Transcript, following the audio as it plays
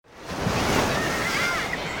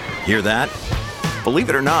Hear that?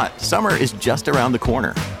 Believe it or not, summer is just around the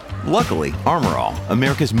corner. Luckily, Armor All,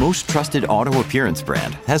 America's most trusted auto appearance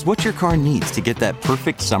brand, has what your car needs to get that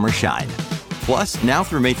perfect summer shine. Plus, now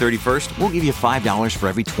through May 31st, we'll give you $5 for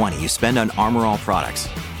every $20 you spend on Armor All products.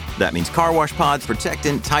 That means car wash pods,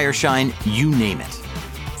 protectant, tire shine, you name it.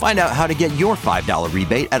 Find out how to get your $5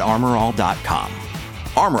 rebate at armorall.com.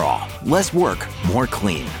 Armor All, less work, more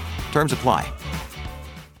clean. Terms apply.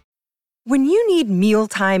 When you need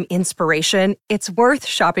mealtime inspiration, it's worth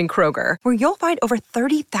shopping Kroger, where you'll find over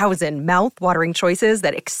 30,000 mouth-watering choices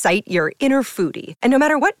that excite your inner foodie. And no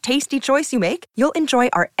matter what tasty choice you make, you'll enjoy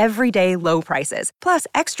our everyday low prices, plus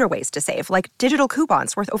extra ways to save, like digital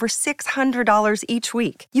coupons worth over $600 each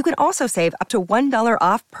week. You can also save up to $1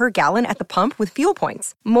 off per gallon at the pump with fuel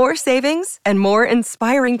points. More savings and more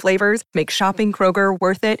inspiring flavors make shopping Kroger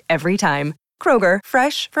worth it every time. Kroger,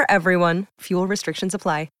 fresh for everyone. Fuel restrictions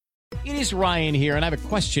apply. It is Ryan here, and I have a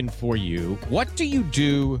question for you. What do you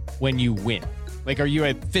do when you win? Like, are you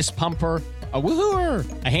a fist pumper, a woo-hooer,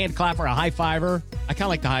 a hand clapper, a high-fiver? I kind of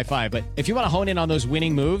like the high-five, but if you want to hone in on those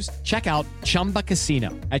winning moves, check out Chumba Casino.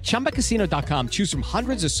 At ChumbaCasino.com, choose from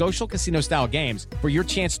hundreds of social casino-style games for your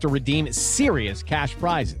chance to redeem serious cash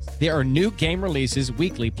prizes. There are new game releases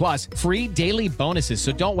weekly, plus free daily bonuses,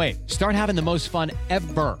 so don't wait. Start having the most fun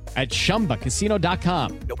ever at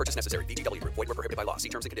ChumbaCasino.com. No purchase necessary. VGW. Void where prohibited by law. See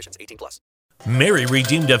terms and conditions. 18+. Mary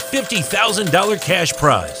redeemed a $50,000 cash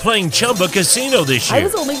prize playing Chumba Casino this year. I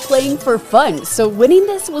was only playing for fun, so winning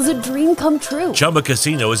this was a dream come true. Chumba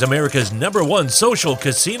Casino is America's #1 social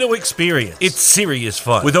casino experience. It's serious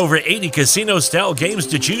fun. With over 80 casino-style games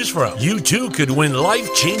to choose from, you too could win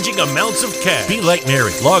life-changing amounts of cash. Be like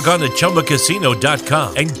Mary. Log on to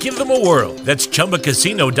ChumbaCasino.com and give them a whirl. That's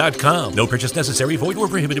ChumbaCasino.com. No purchase necessary. Void where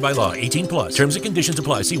prohibited by law. 18+. Terms and conditions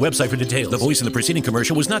apply. See website for details. The voice in the preceding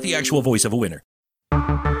commercial was not the actual voice of a winner.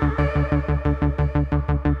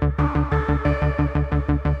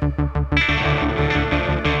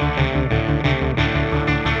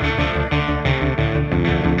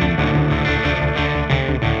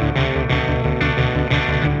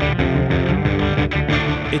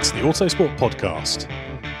 It's the Autosport Podcast.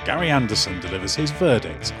 Gary Anderson delivers his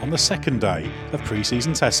verdict on the second day of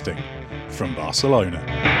pre-season testing from Barcelona.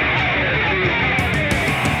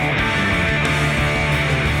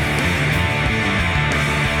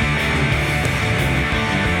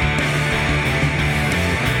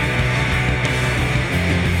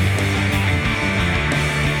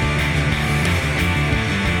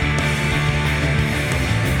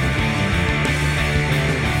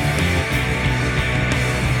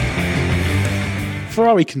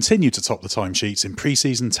 Ferrari continued to top the timesheets in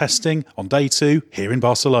pre-season testing on day 2 here in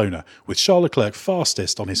Barcelona, with Charles Leclerc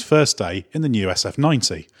fastest on his first day in the new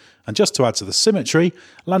SF90. And just to add to the symmetry,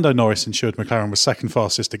 Lando Norris ensured McLaren was second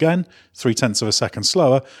fastest again, 0.3 of a second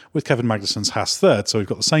slower, with Kevin Magnussen's Haas third. So we've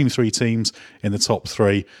got the same 3 teams in the top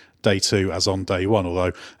 3 day 2 as on day 1,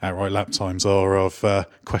 although outright lap times are of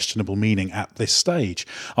questionable meaning at this stage.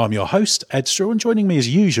 I'm your host, Ed Straw, and joining me as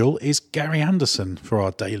usual is Gary Anderson for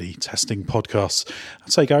our daily testing podcasts.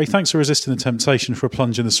 I'd say, Gary, thanks for resisting the temptation for a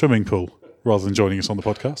plunge in the swimming pool rather than joining us on the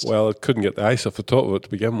podcast. Well, I couldn't get the ice off the top of it to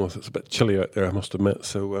begin with. It's a bit chilly out there, I must admit.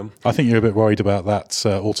 So I think you're a bit worried about that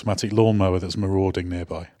automatic lawnmower that's marauding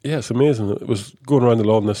nearby. Yeah, it's amazing. It was going around the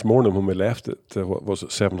lawn this morning when we left at,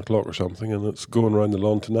 7 o'clock or something, and it's going around the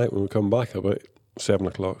lawn tonight when we come back about 7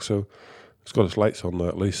 o'clock. So it's got its lights on now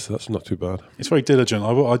at least, so that's not too bad. It's very diligent.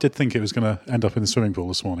 I did think it was going to end up in the swimming pool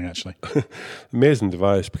this morning, actually. Amazing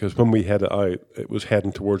device, because when we headed out, it was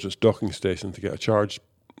heading towards its docking station to get a charge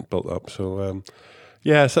built up. So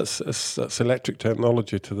yes, that's electric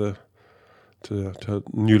technology to a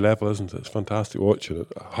new level, isn't it? It's fantastic watching it.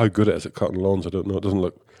 How good it is at cutting lawns, I don't know. It doesn't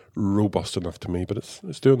look robust enough to me, but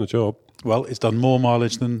it's doing the job. Well, it's done more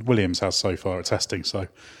mileage than Williams has so far at testing, so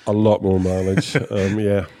a lot more mileage.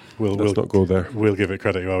 Yeah. Let's not go there. We'll give it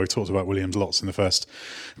credit. Well, we talked about Williams lots in the first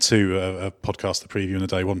 2 podcasts, the preview and the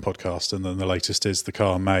day 1 podcast, and then the latest is the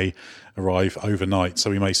car may arrive overnight,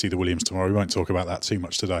 so we may see the Williams tomorrow. We won't talk about that too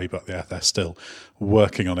much today, but yeah, they're still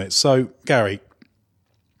working on it. So, Gary,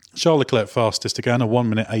 Charles Leclerc fastest again, a 1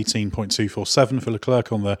 minute 18.247 for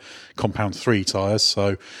Leclerc on the compound 3 tyres,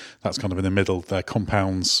 so that's kind of in the middle. Their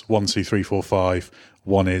compounds 1, 2, 3, 4, 5.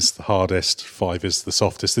 1 is the hardest, 5 is the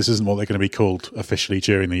softest. This isn't what they're going to be called officially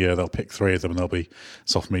during the year. They'll pick 3 of them and they'll be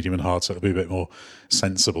soft, medium and hard, so it'll be a bit more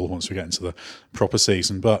sensible once we get into the proper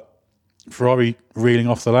season. But Ferrari reeling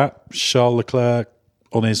off the lap, Charles Leclerc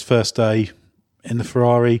on his first day in the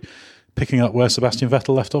Ferrari, picking up where Sebastian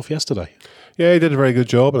Vettel left off yesterday. Yeah, he did a very good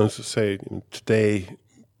job, and as I say, today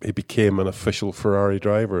he became an official Ferrari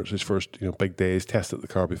driver. It's his first big day. He's tested the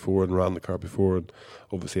car before and ran the car before, and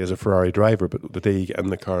obviously as a Ferrari driver. But the day you get in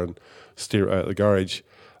the car and steer it out of the garage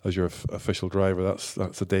as your official driver, that's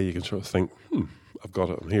the day you can sort of think, I've got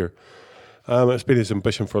it, I'm here. It's been his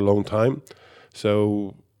ambition for a long time.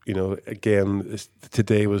 So, again,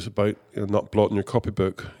 today was about not blotting your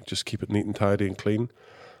copybook, just keep it neat and tidy and clean.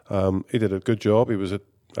 He did a good job. He was a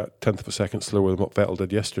tenth of a second slower than what Vettel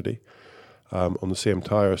did yesterday on the same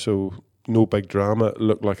tyre. So no big drama. It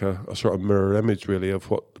looked like a sort of mirror image, really, of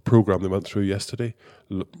what the programme they went through yesterday.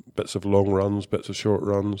 Bits of long runs, bits of short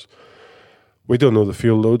runs. We don't know the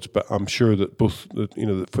fuel loads, but I'm sure that both,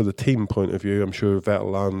 for the team point of view, I'm sure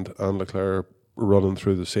Vettel and Leclerc are running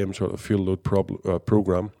through the same sort of fuel load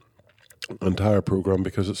programme, entire programme,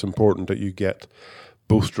 because it's important that you get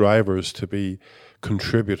both drivers to be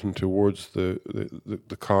contributing towards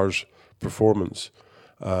the car's performance,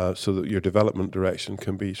 so that your development direction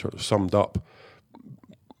can be sort of summed up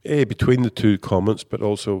between the two comments, but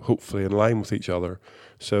also hopefully in line with each other.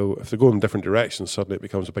 So if they go in different directions, suddenly it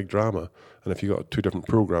becomes a big drama. And if you've got two different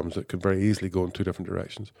programs, it can very easily go in two different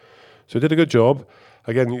directions. So he did a good job.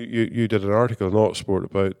 Again, you did an article in Autosport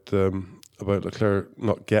about Leclerc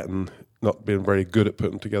not being very good at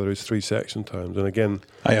putting together his 3 section times. And again,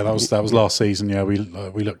 that was last season. Yeah, we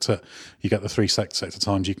looked at, you get the 3 sector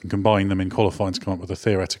times, you can combine them in qualifying to come up with a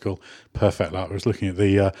theoretical perfect lap. I was looking at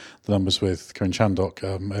the numbers with Karin Chandok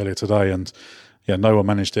earlier today, and no one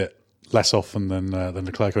managed it less often than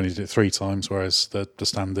Leclerc. Only did it 3 times, whereas the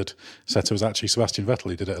standard setter was actually Sebastian Vettel,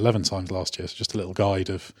 who did it 11 times last year. So just a little guide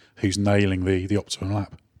of who's nailing the optimum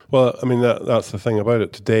lap. Well, I mean, that's the thing about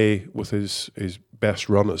it. Today, with his best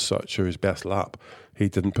run as such, or his best lap, he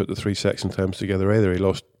didn't put the 3 section times together either. He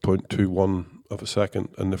lost 0.21 of a second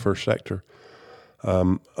in the first sector.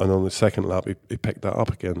 And on the second lap, he picked that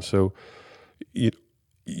up again. So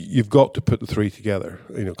you've got to put the 3 together.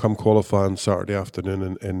 Come qualifying Saturday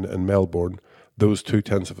afternoon in Melbourne, those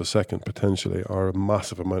 0.2 of a second potentially are a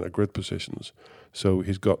massive amount of grid positions. So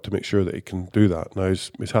he's got to make sure that he can do that. Now,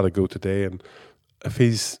 he's had a go today, and if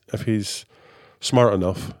he's smart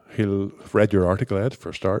enough, he'll have read your article, Ed, for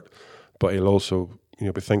a start, but he'll also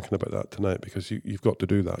be thinking about that tonight, because you've got to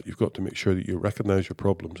do that. You've got to make sure that you recognise your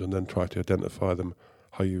problems and then try to identify them,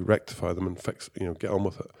 how you rectify them and fix, get on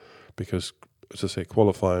with it. Because, as I say,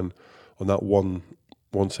 qualifying on that one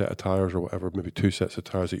set of tyres or whatever, maybe 2 sets of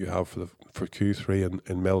tyres that you have for Q3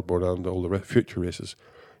 in Melbourne and all the future races,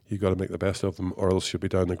 you've got to make the best of them, or else you'll be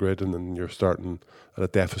down the grid and then you're starting at a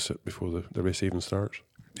deficit before the race even starts.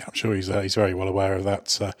 Yeah, I'm sure he's very well aware of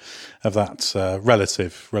that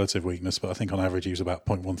relative weakness. But I think on average he was about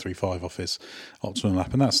 0.135 off his optimum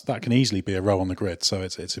lap, and that can easily be a row on the grid. So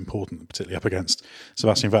it's important, particularly up against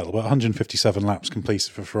Sebastian Vettel. But 157 laps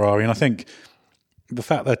completed for Ferrari, and I think the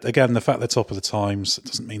fact they're top of the times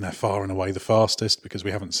doesn't mean they're far and away the fastest, because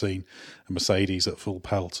we haven't seen a Mercedes at full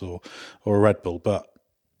pelt or a Red Bull, but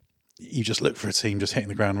you just look for a team just hitting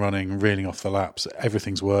the ground running, reeling off the laps.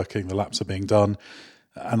 Everything's working, the laps are being done.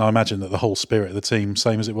 And I imagine that the whole spirit of the team,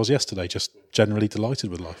 same as it was yesterday, just generally delighted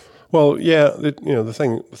with life. Well, yeah, the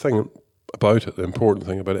thing about it, the important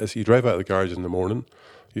thing about it is you drive out of the garage in the morning,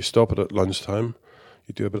 you stop it at lunchtime,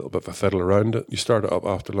 you do a little bit of a fiddle around it, you start it up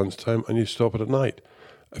after lunchtime, and you stop it at night.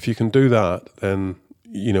 If you can do that, then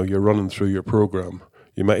you're running through your program.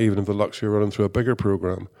 You might even have the luxury of running through a bigger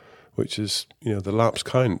program, which is the laps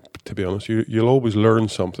count. To be honest, you'll always learn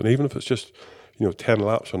something, even if it's just 10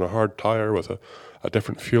 laps on a hard tyre with a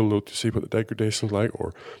different fuel load to see what the degradation's like,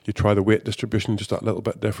 or you try the weight distribution just that little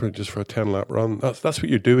bit different just for a 10-lap run. That's what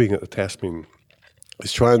you're doing at the test meeting.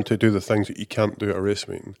 It's trying to do the things that you can't do at a race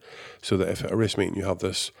meeting, so that if at a race meeting you have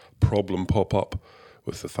this problem pop up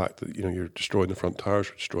with the fact that you're destroying the front tyres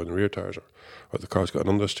or destroying the rear tyres, or the car's got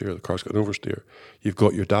an understeer, or the car's got an oversteer, you've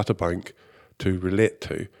got your data bank to relate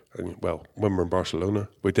to. And when we're in Barcelona,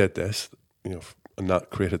 we did this, and that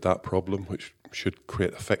created that problem, which should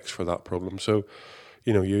create a fix for that problem. So,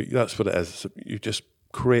 that's what it is. You're just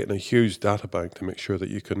creating a huge data bank to make sure that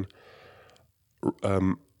you can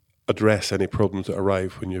address any problems that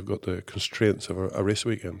arrive when you've got the constraints of a race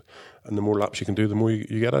weekend. And the more laps you can do, the more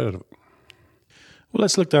you get out of it. Well,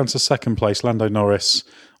 let's look down to second place. Lando Norris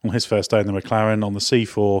on his first day in the McLaren on the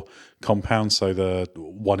C4 compound, so the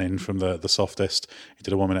one in from the softest. He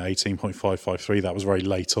did a 1 minute 18.553. That was very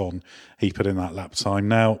late on. He put in that lap time.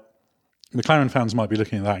 Now, McLaren fans might be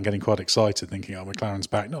looking at that and getting quite excited, thinking, oh, McLaren's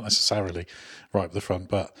back. Not necessarily right up the front,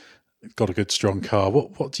 but got a good, strong car.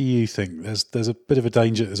 What do you think? There's a bit of a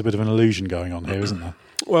danger, there's a bit of an illusion going on here, isn't there?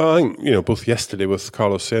 Well, I think, both yesterday with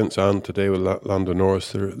Carlos Sainz and today with Lando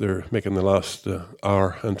Norris, they're making the last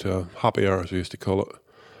hour into a happy hour, as we used to call it.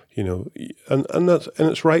 You know, and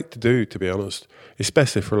it's right to do, to be honest,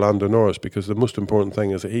 especially for Lando Norris, because the most important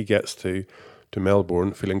thing is that he gets to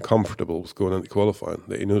Melbourne feeling comfortable with going into qualifying,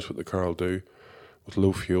 that he knows what the car will do with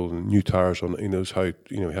low fuel and new tyres on it. He knows how,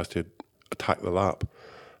 he has to attack the lap.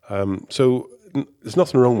 So there's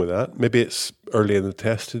nothing wrong with that. Maybe it's early in the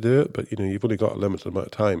test to do it, but you've only got a limited amount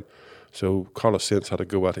of time. So Carlos Sainz had a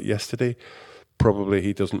go at it yesterday. Probably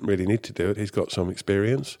he doesn't really need to do it. He's got some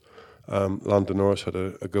experience. Lando Norris had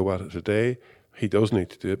a go at it today. He does need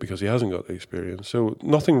to do it because he hasn't got the experience. So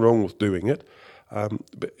nothing wrong with doing it.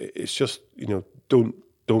 But it's just,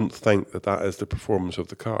 don't think that is the performance of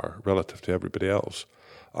the car relative to everybody else.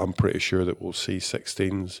 I'm pretty sure that we'll see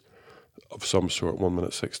 16s of some sort, 1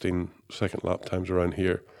 minute 16 second lap times around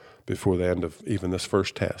here before the end of even this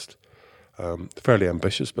first test. Fairly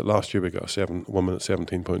ambitious, but last year we got 1 minute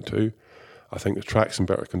 17.2. I think the track's in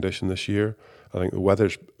better condition this year. I think the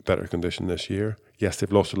weather's better condition this year. Yes,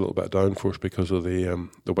 they've lost a little bit of downforce because of the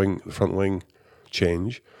front wing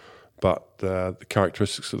change, but the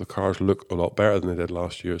characteristics of the cars look a lot better than they did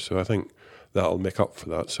last year. So I think that'll make up for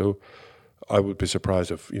that. So I would be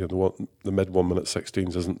surprised if the mid 1 minute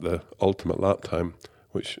 16s isn't the ultimate lap time,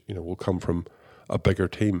 which will come from a bigger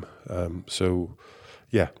team. So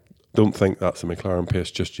yeah, don't think that's the McLaren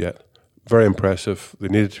pace just yet. Very impressive. They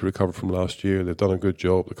needed to recover from last year. They've done a good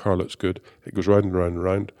job. The car looks good. It goes round and round and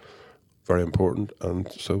round. Very important.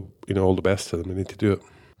 And so, all the best to them. They need to do it.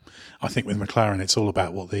 I think with McLaren, it's all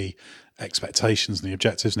about what the expectations and the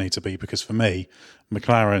objectives need to be, because for me,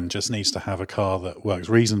 McLaren just needs to have a car that works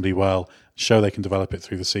reasonably well, show they can develop it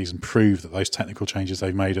through the season, prove that those technical changes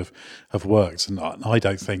they've made have worked. And I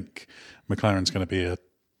don't think McLaren's going to be a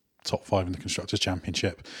top 5 in the Constructors'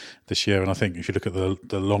 Championship this year. And I think if you look at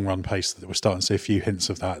the long run pace, that we're starting to see a few hints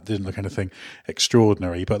of that. It didn't look anything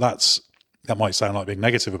extraordinary, but that might sound like being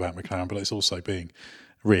negative about McLaren, but it's also being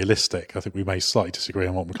realistic. I think we may slightly disagree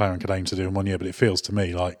on what McLaren could aim to do in 1 year, but it feels to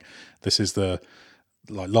me like this is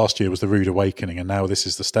last year was the rude awakening, and now this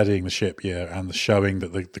is the steadying the ship year and the showing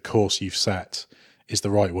that the course you've set is the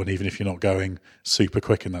right one, even if you're not going super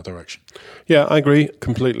quick in that direction. Yeah, I agree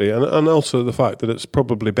completely. And also the fact that it's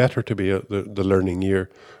probably better to be the learning year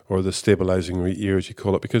or the stabilising year, as you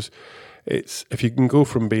call it, because if you can go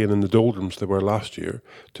from being in the doldrums they were last year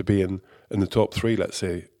to being in the top 3, let's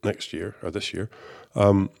say, next year or this year,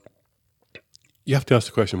 you have to ask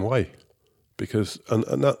the question why, because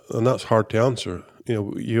and that's hard to answer.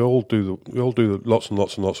 We all do lots and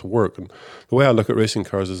lots and lots of work, and the way I look at racing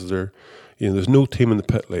cars is there's no team in the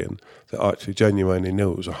pit lane that actually genuinely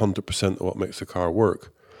knows 100% of what makes the car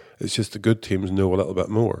work. It's just the good teams know a little bit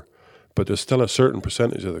more, but there's still a certain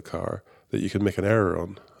percentage of the car that you can make an error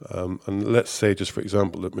on. And let's say, just for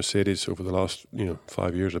example, that Mercedes over the last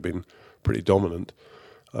 5 years have been pretty dominant.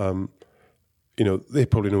 They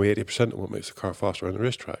probably know 80% of what makes the car faster on the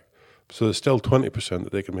racetrack. So there's still 20%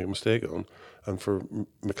 that they can make a mistake on. And for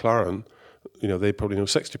McLaren, they probably know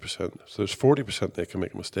 60%. So there's 40% they can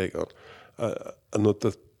make a mistake on. And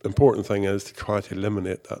the important thing is to try to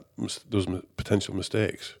eliminate those potential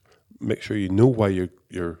mistakes. Make sure you know why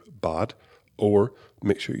you're bad, or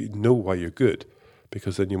make sure you know why you're good,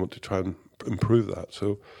 because then you want to try and improve that.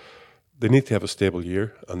 So they need to have a stable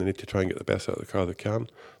year, and they need to try and get the best out of the car they can.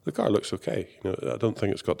 The car looks okay. I don't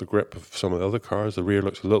think it's got the grip of some of the other cars. The rear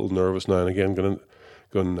looks a little nervous now and again,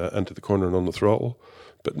 going into the corner and on the throttle,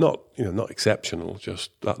 but not exceptional.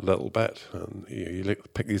 Just that little bit, and you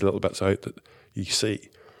pick these little bits out that you see,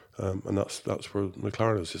 and that's where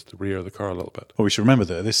McLaren is, just the rear of the car a little bit. Well, we should remember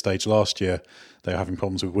that at this stage last year, they were having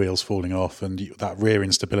problems with wheels falling off, and that rear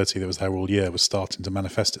instability that was there all year was starting to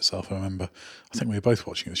manifest itself. I think we were both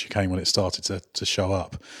watching the chicane when it started to show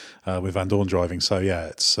up with Van Dorn driving. So yeah,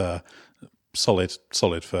 it's solid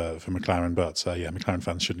for McLaren, but McLaren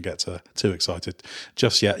fans shouldn't get too excited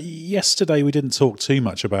just yet. Yesterday we didn't talk too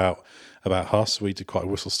much about Haas. We did quite a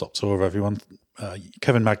whistle-stop tour of everyone.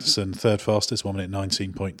 Kevin Magnussen, third fastest, 1 minute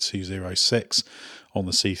 19.206 on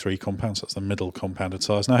the C3 compound, so that's the middle compound of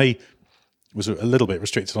tyres. Now, he was a little bit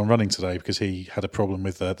restricted on running today because he had a problem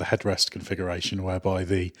with the headrest configuration, whereby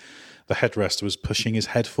the headrest was pushing his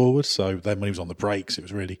head forward, so then when he was on the brakes, it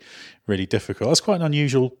was really, really difficult. That's quite an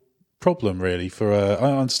unusual problem, really.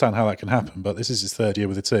 I understand how that can happen, but this is his third year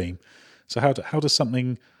with the team. So how does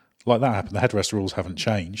something like that happen? The headrest rules haven't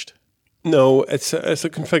changed. No, it's a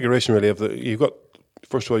configuration really you've got,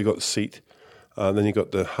 first of all, you've got the seat, and then you've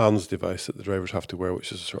got the hands device that the drivers have to wear,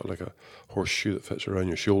 which is sort of like a horseshoe that fits around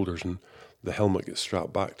your shoulders, and the helmet gets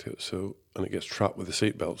strapped back to it, and it gets trapped with the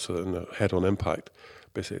seat belt, so in the head-on impact,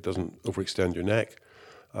 basically it doesn't overextend your neck.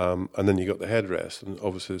 And then you got the headrest, and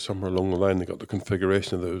obviously somewhere along the line they got the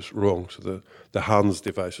configuration of those wrong. So the hands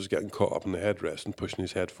device was getting caught up in the headrest and pushing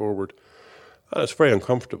his head forward. And it's very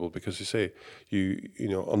uncomfortable because you say, you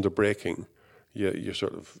know, under braking, you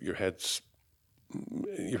sort of, your head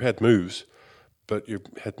moves, but your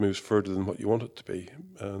head moves further than what you want it to be.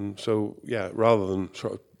 And so, yeah, rather than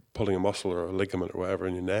sort of pulling a muscle or a ligament or whatever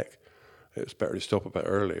in your neck, it's better to stop a bit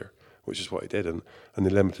earlier, which is what he did. And they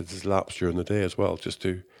limited his laps during the day as well, just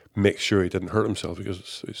to make sure he didn't hurt himself,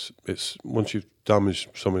 because it's once you've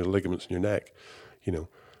damaged some of the ligaments in your neck, you know,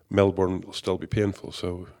 Melbourne will still be painful.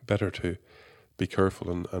 So better to be careful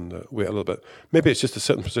and wait a little bit. Maybe it's just a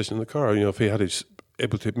sitting position in the car. You know, if he had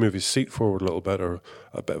able to move his seat forward a little bit, or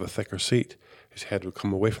a bit of a thicker seat, his head would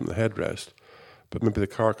come away from the headrest. But maybe the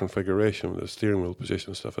car configuration with the steering wheel position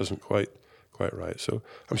and stuff isn't quite right. So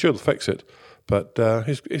I'm sure they'll fix it. But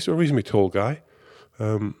he's a reasonably tall guy.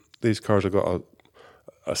 These cars have got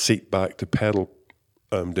a seat back to pedal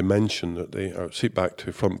dimension or seat back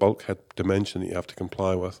to front bulkhead dimension that you have to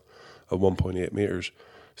comply with at 1.8 meters.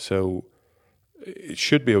 So it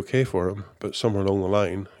should be okay for him, but somewhere along the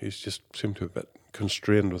line, he's just seemed to be a bit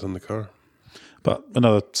constrained within the car. But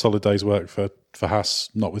another solid day's work for Haas,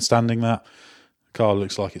 notwithstanding that. The car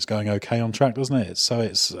looks like it's going okay on track, doesn't it?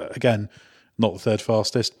 It's again, not the third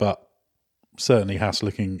fastest, but certainly Haas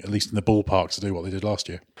looking, at least in the ballpark, to do what they did last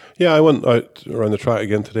year. Yeah, I went out around the track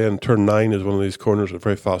again today, and turn 9 is one of these corners, a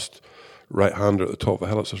very fast right-hander at the top of the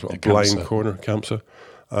hill. It's a sort of blind corner, Campsa.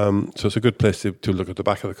 So it's a good place to look at the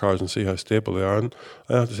back of the cars and see how stable they are. And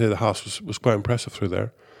I have to say the Haas was quite impressive through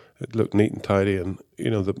there. It looked neat and tidy, and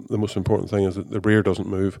you know the most important thing is that the rear doesn't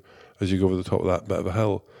move as you go over the top of that bit of a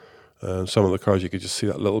hill. Some of the cars you could just see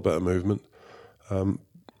that little bit of movement,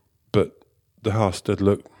 but the Haas did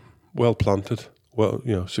look well planted, well,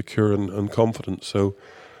 you know, secure and confident. So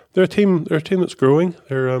they're a team that's growing.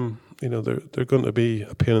 They're they're going to be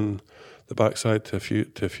a pain in the backside to a few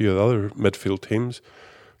of the other midfield teams.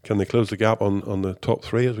 Can they close the gap on the top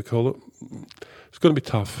 3, as we call it? It's going to be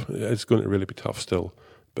tough. It's going to really be tough still.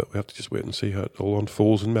 But we have to just wait and see how it all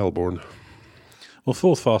unfolds in Melbourne. Well,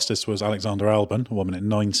 fourth fastest was Alexander Albon, 1 minute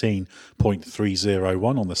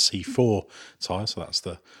 19.301 on the C4 tyre. So that's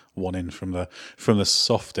the one in from the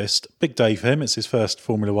softest. Big day for him. It's his first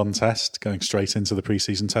Formula One test, going straight into the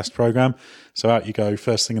pre-season test programme. So out you go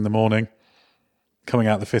first thing in the morning. Coming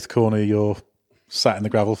out the fifth corner, you're sat in the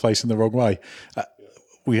gravel facing the wrong way.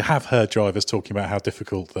 We have heard drivers talking about how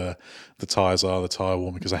difficult the tyres are, the tyre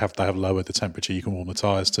warming, because they have lowered the temperature you can warm the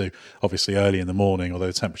tyres to. Obviously, early in the morning, although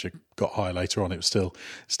the temperature got high later on, it was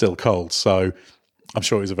still cold. So I'm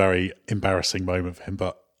sure it was a very embarrassing moment for him,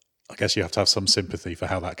 but I guess you have to have some sympathy for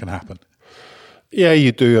how that can happen. Yeah,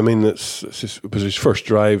 you do. I mean, it was his first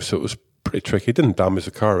drive, so it was pretty tricky. It didn't damage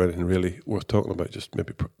the car or anything really worth talking about, just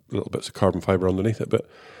maybe little bits of carbon fibre underneath it. But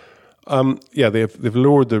yeah, they've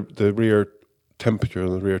lowered the rear temperature on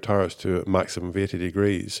the rear tyres to a maximum of 80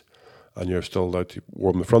 degrees, and you're still allowed to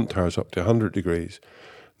warm the front tyres up to 100 degrees.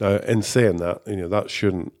 Now, in saying that, you know, that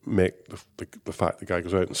shouldn't make the fact the guy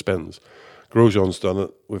goes out and spins. Grosjean's done it.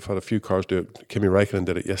 We've had a few cars do it. Kimi Räikkönen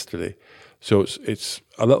did it yesterday. So it's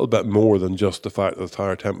a little bit more than just the fact of the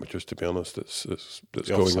tyre temperatures, to be honest, that's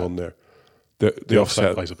going on there. The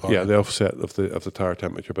offset plays a part. Yeah, the offset of the tyre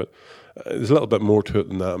temperature. But there's a little bit more to it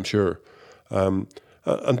than that, I'm sure. And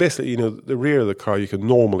basically, you know, the rear of the car you can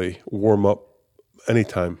normally warm up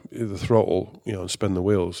anytime, the throttle, you know, and spin the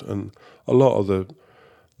wheels. And a lot of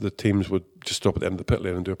the teams would just stop at the end of the pit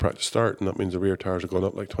lane and do a practice start, and that means the rear tyres are going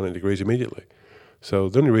up like 20 degrees immediately. So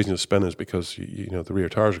the only reason to spin is because you know the rear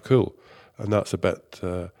tyres are cool, and that's a bit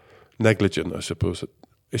negligent, I suppose.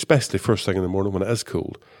 Especially first thing in the morning when it is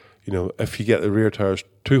cold. You know, if you get the rear tyres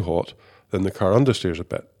too hot, then the car understeers a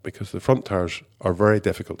bit, because the front tyres are very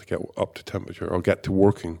difficult to get up to temperature or get to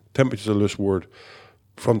working. Temperature's a loose word.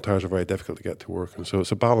 Front tyres are very difficult to get to working. So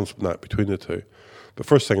it's a balance between the two. But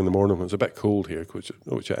first thing in the morning when it's a bit cold here,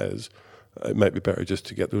 which it is, it might be better just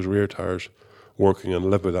to get those rear tyres working and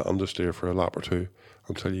live with that understeer for a lap or two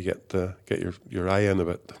until you get your eye in a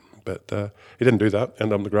bit. But he didn't do that.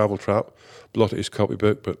 Ended up in the gravel trap, blotted his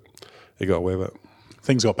copybook, but he got away with it.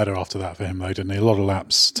 Things got better after that for him, though, didn't he? A lot of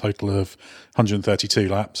laps, total of 132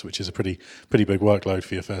 laps, which is a pretty big workload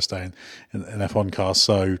for your first day in F1 cars.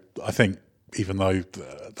 So I think even though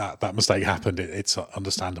that mistake happened, it's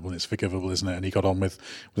understandable and it's forgivable, isn't it? And he got on with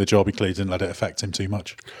the job. He clearly didn't let it affect him too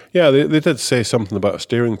much. Yeah, they did say something about a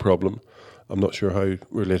steering problem. I'm not sure how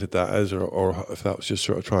related that is, or if that was just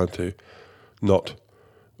sort of trying to not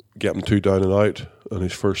get him too down and out on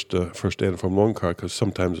his first day in a Formula 1 car, because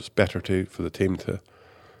sometimes it's better for the team to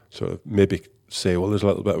sort of maybe say, well, there's a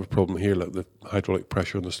little bit of a problem here, like the hydraulic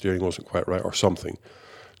pressure on the steering wasn't quite right or something.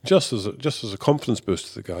 Just as a confidence boost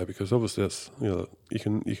to the guy, because obviously that's, you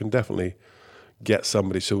can definitely get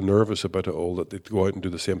somebody so nervous about it all that they go out and do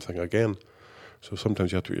the same thing again. So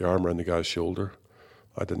sometimes you have to put your arm around the guy's shoulder.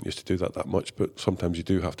 I didn't used to do that much, but sometimes you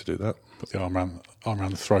do have to do that. Put the arm around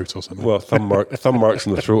the throat or something. Well, thumb marks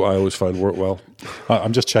in the throat I always find work well.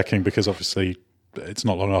 I'm just checking because obviously it's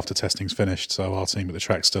not long after testing's finished, so our team at the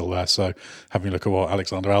track's still there. So having a look at what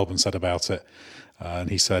Alexander Albon said about it, and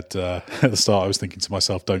he said at the start, I was thinking to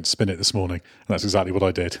myself, don't spin it this morning. And that's exactly what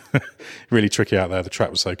I did. Really tricky out there. The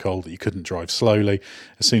track was so cold that you couldn't drive slowly.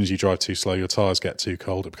 As soon as you drive too slow, your tyres get too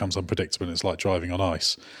cold. It becomes unpredictable and it's like driving on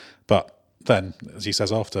ice. But then, as he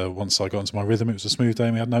says after, once I got into my rhythm, it was a smooth day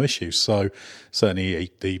and we had no issues. So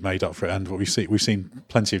certainly he made up for it. And what we've seen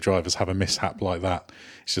plenty of drivers have a mishap like that.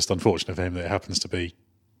 It's just unfortunate for him that it happens to be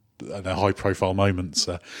a high-profile moments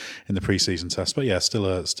in the pre-season test. But yeah, still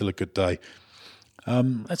a good day.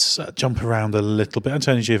 Let's jump around a little bit.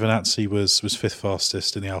 Antonio Giovinazzi was fifth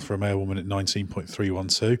fastest in the Alfa Romeo 1 minute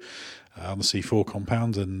 19.312 on the C4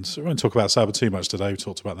 compound. And we won't talk about Sauber too much today. We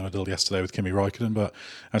talked about them a little yesterday with Kimi Räikkönen, but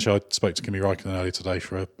actually I spoke to Kimi Räikkönen earlier today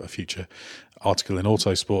for a future article in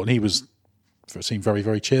Autosport, and he seemed very,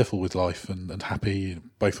 very cheerful with life and happy,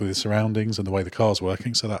 both with his surroundings and the way the car's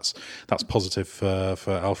working. So that's positive for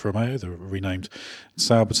Alfa Romeo, the renamed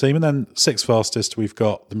Sauber team. And then sixth fastest, we've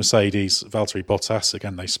got the Mercedes, Valtteri Bottas.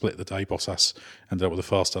 Again, they split the day. Bottas ended up with a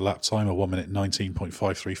faster lap time, a 1 minute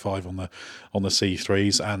 19.535 on the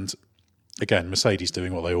C3s. And again, Mercedes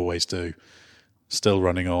doing what they always do, still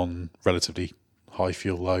running on relatively high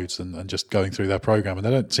fuel loads and just going through their program, and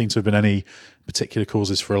there don't seem to have been any particular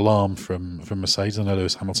causes for alarm from Mercedes. I know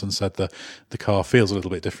Lewis Hamilton said that the car feels a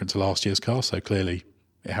little bit different to last year's car, so clearly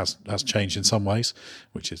it has changed in some ways,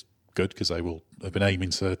 which is good because they will have been aiming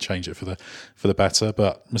to change it for the better.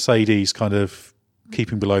 But Mercedes kind of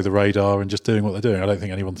keeping below the radar and just doing what they're doing. I don't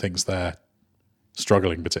think anyone thinks they're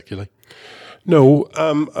struggling particularly. No,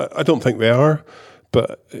 I don't think they are,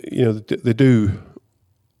 but they do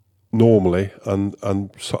normally and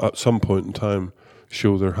so at some point in time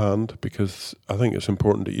show their hand, because I think it's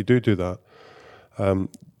important that you do that.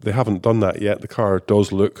 They haven't done that yet. The car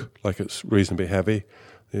does look like it's reasonably heavy,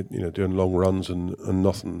 doing long runs and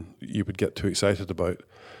nothing you would get too excited about.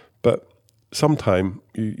 But sometime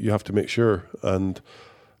you have to make sure. And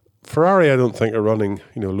Ferrari, I don't think are running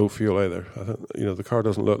low fuel either. I think the car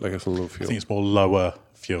doesn't look like it's on low fuel. I think it's more lower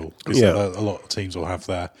fuel because a lot of teams will have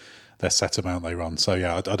their set amount they run. So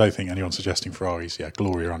yeah, I don't think anyone's suggesting Ferrari's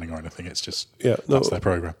glory running or anything. It's just that's their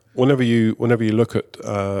program. Whenever you look at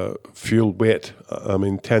fuel weight,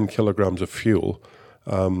 10 kilograms of fuel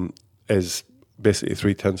is basically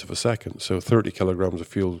 0.3 of a second. So 30 kilograms of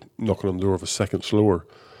fuel knocking on the door of a second slower,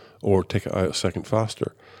 or take it out a second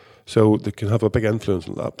faster. So they can have a big influence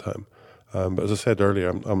on lap time. But as I said earlier,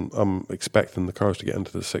 I'm expecting the cars to get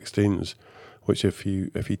into the 16s, which if you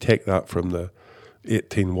take that from the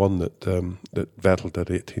 18.1 that Vettel did,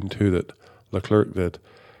 18.2 that Leclerc did,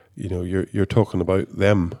 you're talking about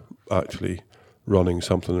them actually running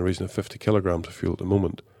something in the region of 50 kilograms of fuel at the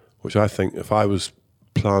moment, which I think if I was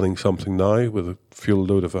planning something now with a fuel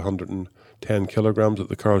load of 110 kilograms that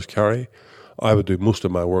the cars carry, I would do most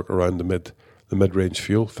of my work around the mid-range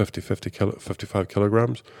fuel, 55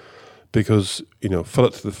 kilograms, because fill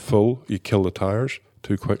it to the full, you kill the tires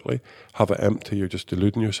too quickly. Have it empty, you're just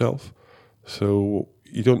deluding yourself. So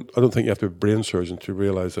I don't think you have to be a brain surgeon to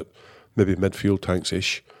realise that maybe mid-fuel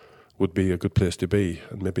tanks-ish would be a good place to be.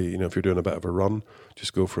 And maybe, if you're doing a bit of a run,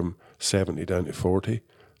 just go from 70 down to 40,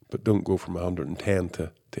 but don't go from 110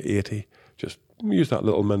 to 80. Just use that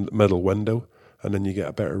little middle window, and then you get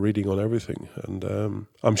a better reading on everything. And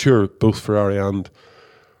I'm sure both Ferrari and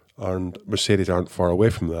Mercedes aren't far away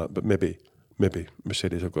from that, but maybe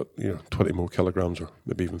Mercedes have got 20 more kilograms, or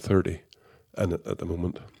maybe even 30 in it at the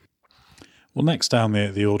moment. Well, next down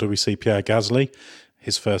the order, we see Pierre Gasly,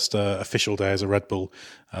 his first official day as a Red Bull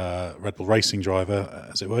racing driver,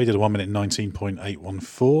 as it were. He did a 1 minute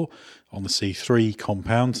 19.814 on the C3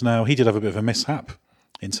 compound. Now, he did have a bit of a mishap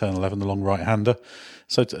in turn 11, the long right-hander.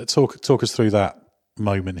 So talk us through that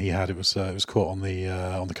moment he had. It was caught on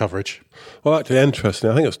the coverage. Well, actually, interesting.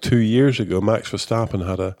 I think it was 2 years ago, Max Verstappen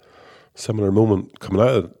had a similar moment coming out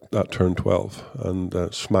of that turn 12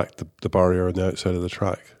 and smacked the barrier on the outside of the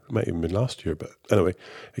track. It might even been last year, but anyway,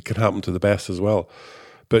 it can happen to the best as well.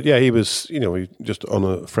 But yeah, he was, he just on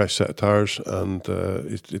a fresh set of tyres, and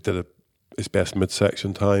he did his best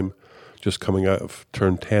midsection time, just coming out of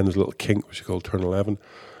turn 10, his little kink, which is called turn 11.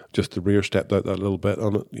 Just the rear stepped out that little bit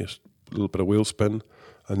on it, just a little bit of wheel spin.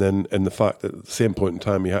 And then in the fact that at the same point in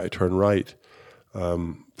time he had to turn right,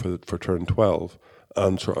 for turn 12,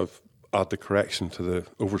 and sort of add the correction to the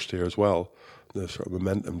oversteer as well. The sort of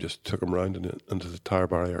momentum just took him round into the tyre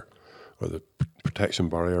barrier or the protection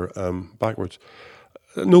barrier backwards.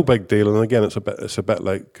 No big deal, and again, it's a bit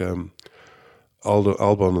like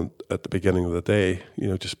Albon at the beginning of the day.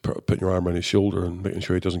 Just putting your arm around his shoulder and making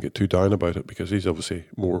sure he doesn't get too down about it, because he's obviously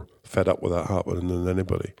more fed up with that happening than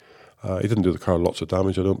anybody. He didn't do the car lots of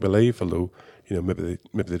damage, I don't believe, although maybe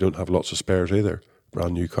they don't have lots of spares either.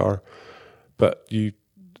 Brand new car, but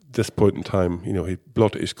this point in time, he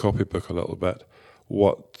blotted his copybook a little bit.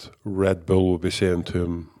 What Red Bull would be saying to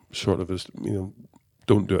him, sort of, is,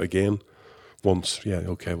 don't do it again. Once,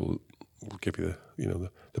 okay, we'll give you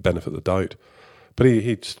the benefit of the doubt. But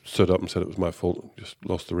he stood up and said it was my fault. Just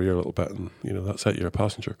lost the rear a little bit, and that's it. You're a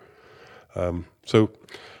passenger. So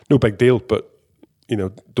no big deal, but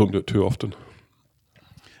don't do it too often.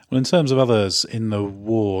 Well, in terms of others in the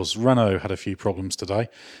wars, Renault had a few problems today.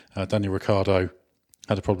 Daniel Ricciardo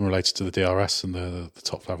had a problem related to the DRS, and the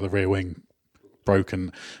top flap of the rear wing broke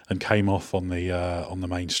and came off on the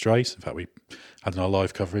main straight. In fact, we had in our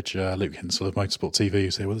live coverage Luke Hinsel of Motorsport TV,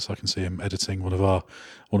 who's here with us. I can see him editing one of our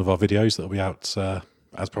videos that'll be out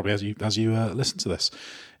as you listen to this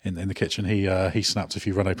in the kitchen. He snapped a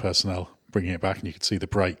few Renault personnel bringing it back, and you could see the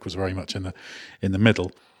brake was very much in the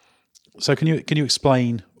middle. So can you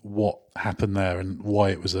explain what happened there and why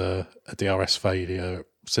it was a DRS failure,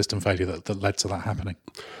 system failure that led to that happening?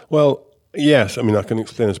 Well, yes, I mean, I can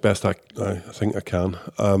explain as best I think I can.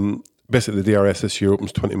 Basically, the DRS this year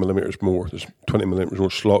opens 20 millimetres more. There's 20 millimetres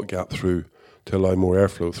more slot gap through to allow more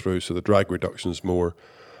airflow through, so the drag reduction is more.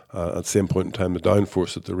 At the same point in time, the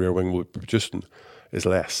downforce that the rear wing will be producing is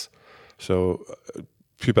less. So a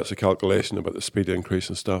few bits of calculation about the speed increase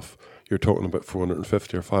and stuff, you're talking about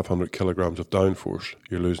 450 or 500 kilograms of downforce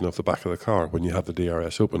you're losing off the back of the car when you have the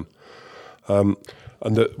DRS open.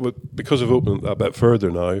 Because of opening it a bit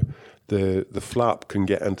further now, the flap can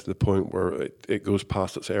get into the point where it goes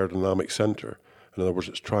past its aerodynamic centre. In other words,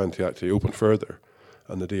 it's trying to actually open further,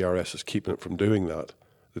 and the DRS is keeping it from doing that.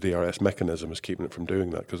 The DRS mechanism is keeping it from doing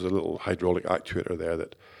that, because there's a little hydraulic actuator there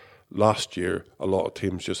that last year a lot of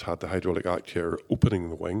teams just had the hydraulic actuator opening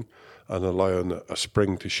the wing and allowing a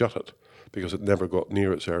spring to shut it, because it never got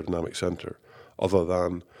near its aerodynamic centre, other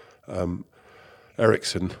than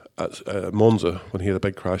Ericsson at Monza when he had a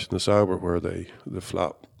big crash in the Sauber where the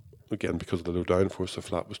flap, again because of the low downforce, the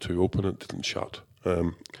flap was too open and it didn't shut.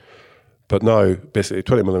 But now, basically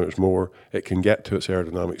 20 millimetres more, it can get to its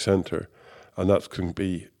aerodynamic centre, and that can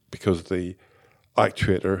be because the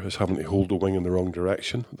actuator is having to hold the wing in the wrong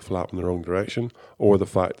direction, the flap in the wrong direction, or the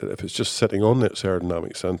fact that if it's just sitting on its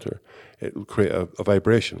aerodynamic centre, it will create a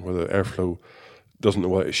vibration where the airflow doesn't know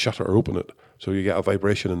whether to shut it or open it. So you get a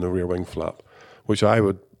vibration in the rear wing flap, which I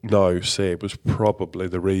would now say was probably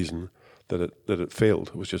the reason that it failed.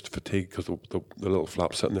 It was just fatigue, because the little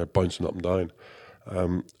flap sitting there bouncing up and down.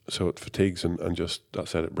 So it fatigues and just,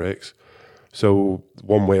 that's it, it breaks. So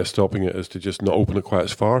one way of stopping it is to just not open it quite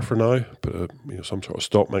as far for now, put some sort of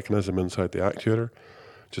stop mechanism inside the actuator.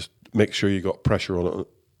 Just make sure you got pressure on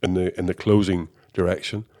it in the closing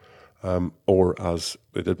direction, or as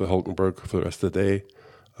they did with Hulkenberg for the rest of the day,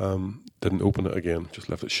 didn't open it again, just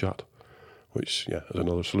left it shut, which is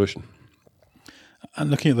another solution.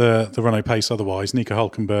 And looking at the Renault pace otherwise, Nico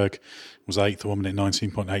Hulkenberg was 8th, 1 minute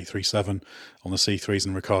 19.837 on the C3s,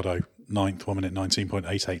 and Ricciardo 9th, 1 minute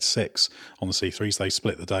 19.886 on the C3s. They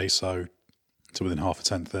split the day, so to within half a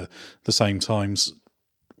tenth at the same times.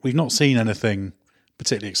 We've not seen anything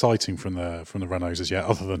particularly exciting from the Renaults as yet,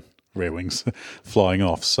 other than rear wings flying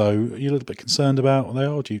off. So are you a little bit concerned about what they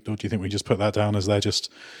are? Or do you think we just put that down as they're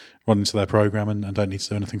just running to their programme and don't need to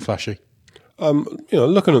do anything flashy?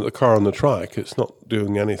 Looking at the car on the track, it's not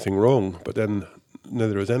doing anything wrong, but then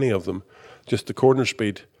neither is any of them. Just the corner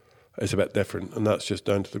speed is a bit different, and that's just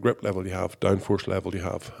down to the grip level you have, downforce level you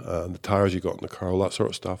have, and the tyres you got in the car, all that sort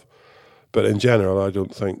of stuff. But in general, I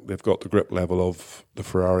don't think they've got the grip level of the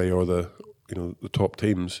Ferrari or the top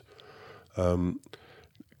teams.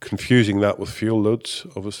 Confusing that with fuel loads,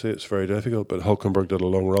 obviously, it's very difficult. But Hulkenberg did a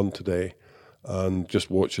long run today, and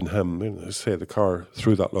just watching him, say the car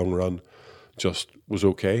through that long run just was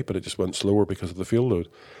okay, but it just went slower because of the fuel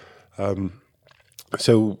load.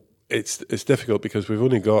 So it's difficult because we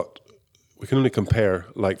can only compare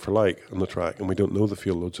like for like on the track, and we don't know the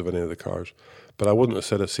fuel loads of any of the cars. But I wouldn't have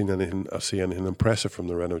said I see anything impressive from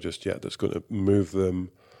the Renault just yet that's going to move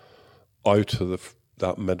them out of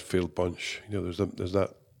that midfield bunch. There's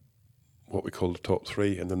that what we call the top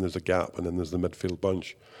three, and then there's a gap, and then there's the midfield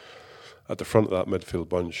bunch. At the front of that midfield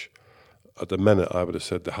bunch, at the minute, I would have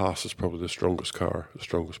said the Haas is probably the strongest car, the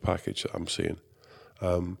strongest package that I'm seeing.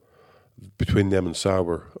 Between them and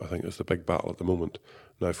Sauber, I think is the big battle at the moment.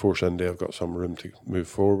 Now, Force India have got some room to move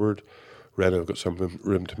forward. Renault have got some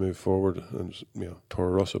room to move forward, and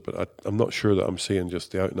Toro Rosso. But I'm not sure that I'm seeing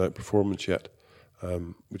just the out-and-out performance yet.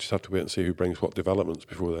 We just have to wait and see who brings what developments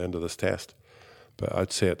before the end of this test. But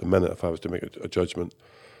I'd say at the minute, if I was to make a judgment,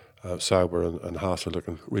 Sauber and Haas are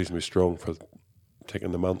looking reasonably strong for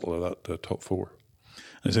taking the mantle of that top four.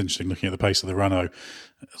 It's interesting looking at the pace of the Renault,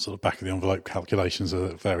 sort of back of the envelope calculations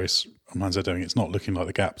that various minds are doing. It's not looking like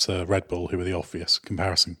the gap to Red Bull, who were the obvious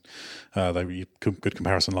comparison. They were a good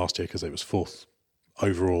comparison last year because it was fourth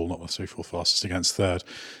overall, not necessarily fourth fastest against third.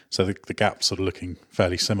 So the gap's sort of looking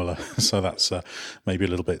fairly similar. So that's maybe a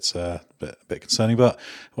little bit concerning. But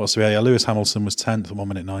what else do we have? Lewis Hamilton was 10th at 1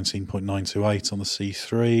 minute 19.928 on the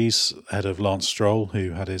C3s, ahead of Lance Stroll,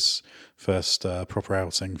 who had his first proper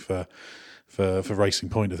outing for Racing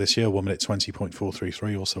Point of this year, 1 minute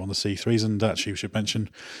 20.433 also on the C3s. And actually we should mention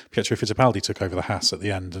Pietro Fittipaldi took over the Haas at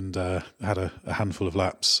the end and had a handful of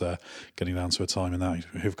laps getting down to a time in that,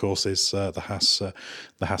 who of course is the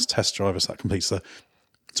Haas test drivers. That completes the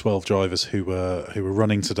 12 drivers who were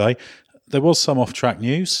running today. There was some off-track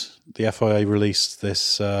news. The FIA released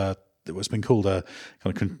this, what's been called a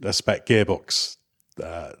kind of a spec gearbox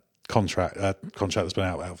contract that's been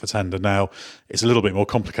out for tender. Now it's a little bit more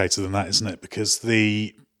complicated than that, isn't it? Because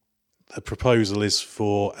the proposal is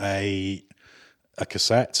for a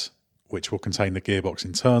cassette which will contain the gearbox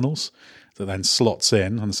internals that then slots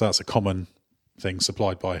in, and so that's a common thing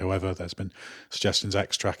supplied by whoever. There's been suggestions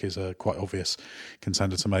X-Track is a quite obvious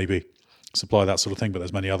contender to maybe supply that sort of thing, but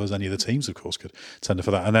there's many others. Any of the teams, of course, could tender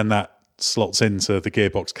for that, and then that slots into the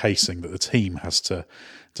gearbox casing that the team has to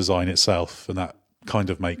design itself, and that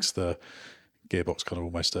kind of makes the gearbox kind of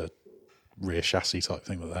almost a rear chassis type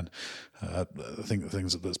thing. But then I think the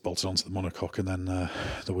things that's bolted onto the monocoque and then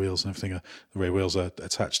the wheels and everything, the rear wheels are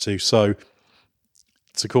attached to. So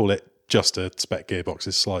to call it just a spec gearbox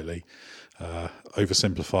is slightly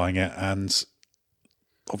oversimplifying it. And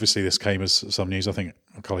obviously this came as some news. I think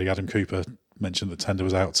my colleague Adam Cooper mentioned that tender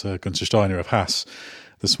was out to Gunther Steiner of Haas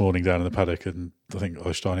this morning down in the paddock, and I think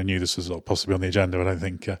Steiner knew this was possibly on the agenda. I don't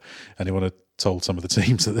think anyone had told some of the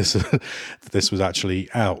teams that this was actually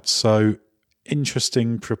out. So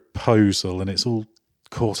interesting proposal, and it's all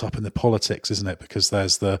caught up in the politics, isn't it? Because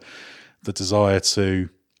there's the desire to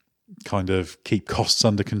kind of keep costs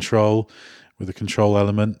under control with the control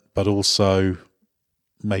element, but also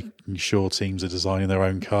making sure teams are designing their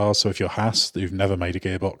own cars. So if you're Haas, who've never made a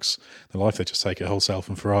gearbox in their life, they just take it wholesale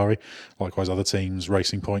from Ferrari. Likewise, other teams,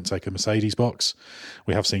 Racing Point, take a Mercedes box.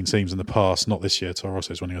 We have seen teams in the past, not this year, Toro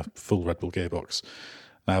Rosso is running a full Red Bull gearbox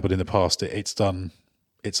now, but in the past it's done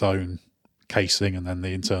its own casing and then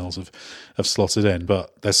the internals have slotted in.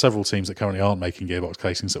 But there's several teams that currently aren't making gearbox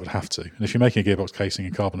casings that would have to. And if you're making a gearbox casing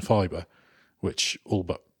in carbon fibre, which all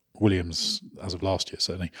but Williams, as of last year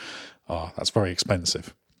certainly, that's very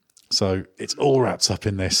expensive. So it's all wrapped up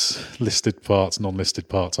in this listed parts, non-listed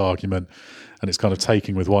parts argument, and it's kind of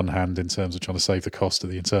taking with one hand in terms of trying to save the cost of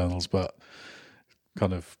the internals, but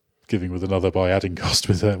kind of giving with another by adding cost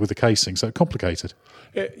with the casing. So complicated.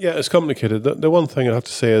 Yeah, it's complicated. The one thing I have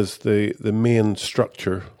to say is the main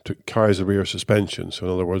structure carries a rear suspension. So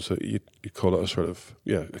in other words, you call it a sort of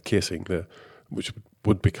a casing, which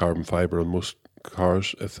would be carbon fibre on most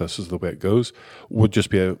cars, if this is the way it goes, would just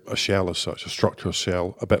be a shell as such, a structural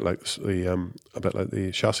shell, a bit like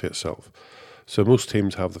the chassis itself. So most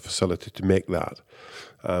teams have the facility to make that.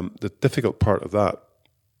 The difficult part of that,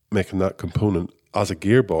 making that component as a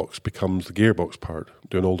gearbox, becomes the gearbox part,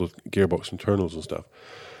 doing all the gearbox internals and stuff.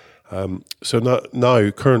 So now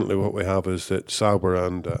currently what we have is that Sauber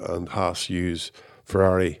and Haas use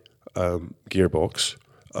Ferrari gearbox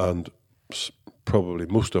and probably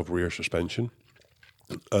most of rear suspension.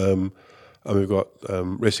 And we've got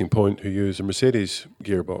Racing Point, who use a Mercedes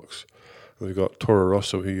gearbox. And we've got Toro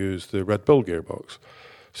Rosso, who use the Red Bull gearbox.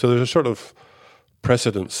 So there's a sort of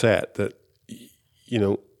precedent set that,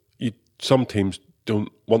 some teams don't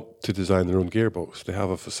want to design their own gearbox. They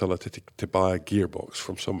have a facility to buy a gearbox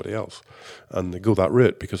from somebody else. And they go that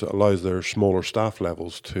route because it allows their smaller staff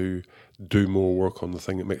levels to do more work on the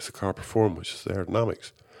thing that makes the car perform, which is the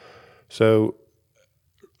aerodynamics. So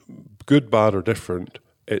good, bad or different,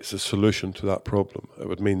 it's a solution to that problem. It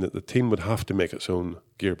would mean that the team would have to make its own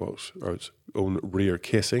gearbox or its own rear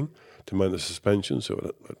casing to mount the suspension, so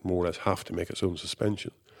it would more or less have to make its own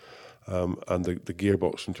suspension. And the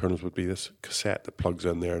gearbox internals would be this cassette that plugs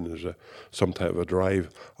in there, and there's some type of a drive.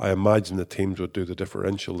 I imagine the teams would do the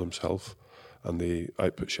differential themselves and the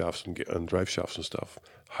output shafts and drive shafts and stuff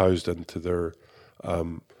housed into their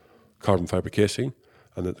carbon fibre casing.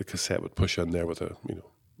 and that the cassette would push in there with a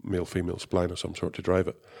male-female spline of some sort to drive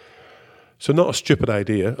it. So not a stupid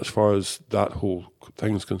idea as far as that whole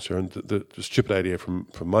thing is concerned. The stupid idea from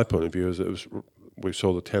my point of view is that we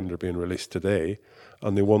saw the tender being released today,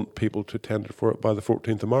 and they want people to tender for it by the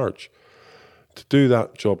 14th of March. To do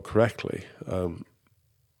that job correctly,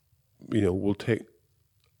 we'll take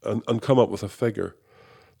and come up with a figure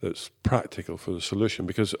that's practical for the solution,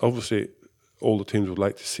 because obviously all the teams would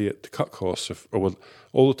like to see it to cut costs,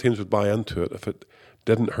 all the teams would buy into it if it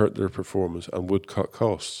didn't hurt their performance and would cut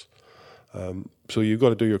costs. So you've got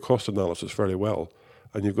to do your cost analysis fairly well,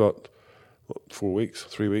 and you've got 4 weeks,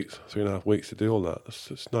 3 weeks, 3.5 weeks to do all that.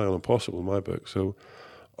 It's nigh on impossible in my book. So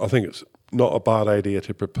I think it's not a bad idea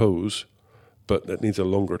to propose, but it needs a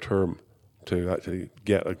longer term to actually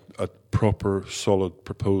get a proper, solid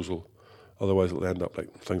proposal. Otherwise, it'll end up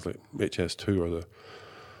like things like HS2 or the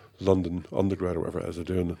London Underground or whatever it is they're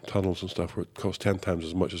doing, tunnels and stuff, where it costs 10 times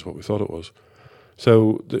as much as what we thought it was.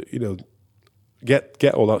 So,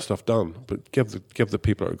 get all that stuff done, but give the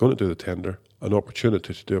people that are going to do the tender an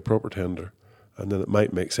opportunity to do a proper tender, and then it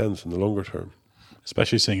might make sense in the longer term.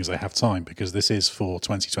 Especially seeing as they have time, because this is for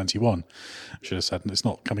 2021. I should have said it's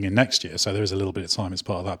not coming in next year, so there is a little bit of time as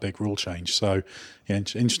part of that big rule change. So, yeah,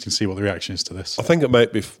 interesting to see what the reaction is to this. I think it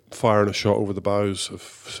might be firing a shot over the bows of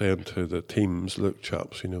saying to the teams, look,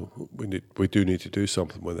 chaps, we do need to do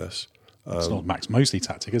something with this. It's not Max Mosley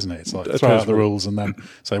tactic, isn't it? It's like throw out the rules and then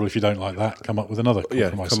say, well, if you don't like that, come up with another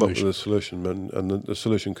compromise solution. Come up with a solution, and the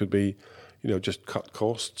solution could be, just cut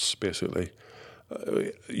costs, basically.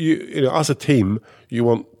 As a team, you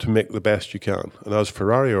want to make the best you can, and as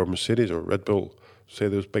Ferrari or Mercedes or Red Bull, say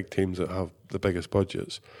those big teams that have the biggest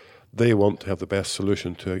budgets, they want to have the best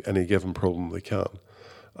solution to any given problem they can,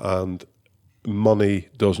 and money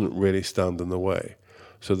doesn't really stand in the way.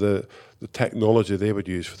 So the technology they would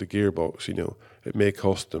use for the gearbox, it may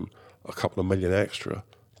cost them a couple of million extra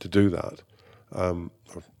to do that, or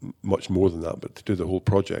much more than that, but to do the whole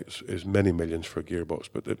project is many millions for a gearbox.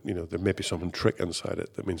 But there may be some trick inside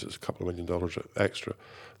it that means it's a couple of $1 million extra.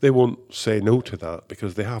 They won't say no to that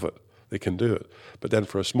because they have it, they can do it. But then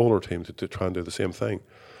for a smaller team to try and do the same thing,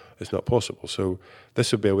 it's not possible. So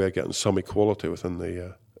this would be a way of getting some equality within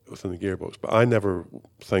the gearbox. But I never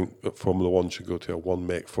think that Formula One should go to a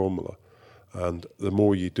one-make formula. And the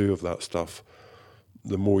more you do of that stuff,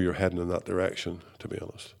 the more you're heading in that direction, to be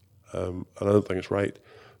honest. And I don't think it's right.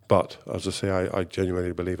 But, as I say, I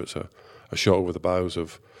genuinely believe it's a shot over the bows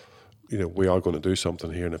of, we are going to do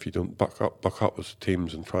something here, and if you don't buck up as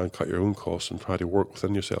teams and try and cut your own costs and try to work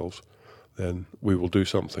within yourselves, then we will do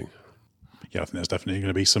something. Yeah, I think there's definitely going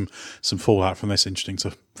to be some fallout from this. Interesting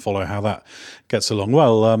to follow how that gets along.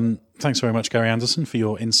 Well, thanks very much, Gary Anderson, for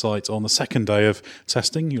your insight on the second day of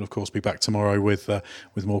testing. You'll, of course, be back tomorrow with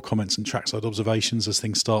more comments and trackside observations as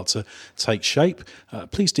things start to take shape.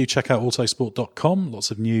 Please do check out autosport.com.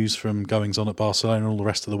 Lots of news from goings-on at Barcelona and all the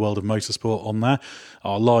rest of the world of motorsport on there.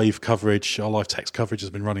 Our live text coverage has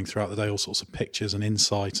been running throughout the day, all sorts of pictures and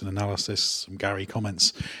insight and analysis, some Gary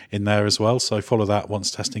comments in there as well. So follow that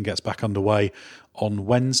once testing gets back underway on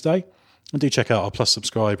Wednesday. And do check out our Plus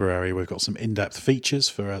subscriber area. We've got some in-depth features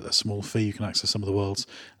for a small fee. You can access some of the world's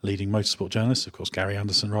leading motorsport journalists. Of course, Gary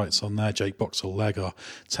Anderson writes on there. Jake Boxall-Legg, our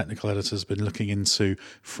technical editor, has been looking into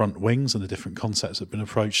front wings and the different concepts that have been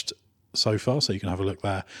approached so far. So you can have a look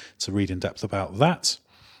there to read in depth about that.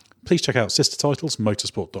 Please check out sister titles,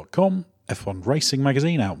 motorsport.com, F1 Racing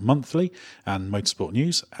Magazine out monthly, and Motorsport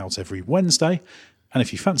News out every Wednesday. And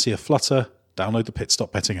if you fancy a flutter, download the Pit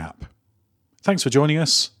Stop Betting app. Thanks for joining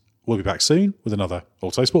us. We'll be back soon with another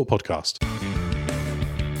Autosport podcast.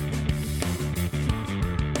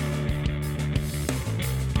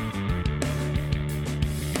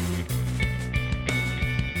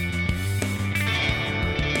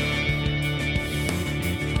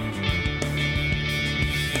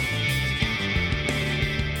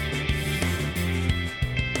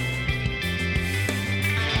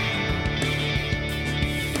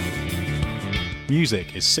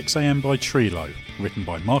 Music is 6am by Trilo, written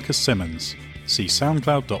by Marcus Simmons. See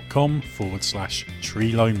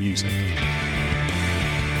soundcloud.com/Trilo Music.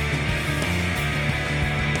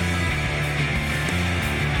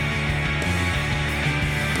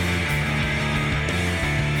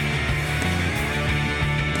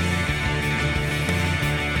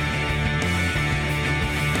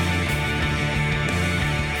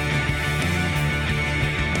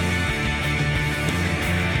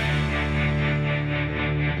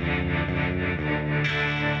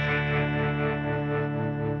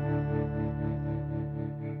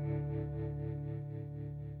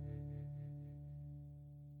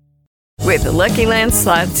 With the Lucky Land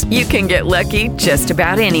Slots, you can get lucky just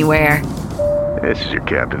about anywhere. This is your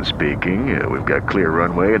captain speaking. We've got clear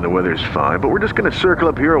runway and the weather's fine, but we're just going to circle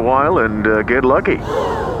up here a while and get lucky.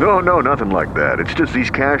 No, nothing like that. It's just these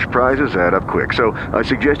cash prizes add up quick. So I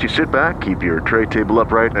suggest you sit back, keep your tray table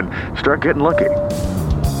upright, and start getting lucky.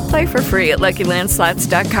 Play for free at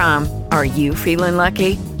LuckyLandSlots.com. Are you feeling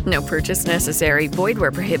lucky? No purchase necessary. Void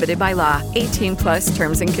where prohibited by law. 18+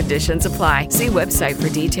 terms and conditions apply. See website for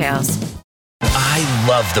details. I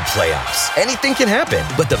love the playoffs. Anything can happen.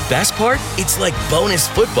 But the best part? It's like bonus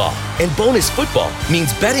football. And bonus football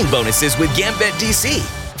means betting bonuses with Gambit DC.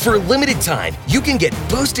 For a limited time, you can get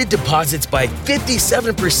boosted deposits by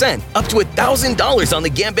 57% up to $1,000 on the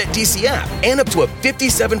Gambit DC app. And up to a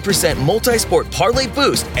 57% multi-sport parlay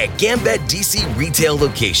boost at Gambit DC retail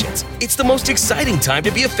locations. It's the most exciting time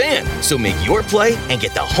to be a fan. So make your play and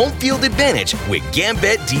get the home field advantage with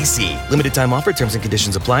Gambit DC. Limited time offer. Terms and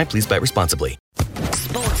conditions apply. Please bet responsibly.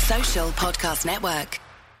 Sports Social Podcast Network.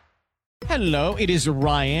 Hello, it is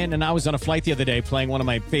Ryan, and I was on a flight the other day playing one of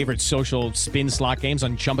my favorite social spin slot games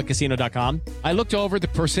on ChumbaCasino.com. I looked over at the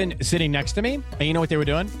person sitting next to me, and you know what they were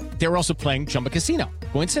doing? They were also playing Chumba Casino.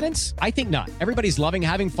 Coincidence? I think not. Everybody's loving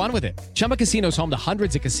having fun with it. Chumba Casino is home to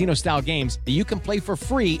hundreds of casino-style games that you can play for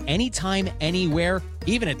free anytime, anywhere,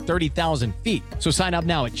 even at 30,000 feet. So sign up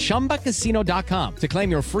now at ChumbaCasino.com to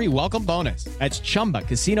claim your free welcome bonus. That's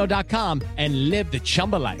ChumbaCasino.com and live the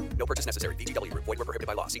Chumba life. No purchase necessary. VGW. Void where prohibited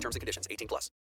by law. See terms and conditions. 18+.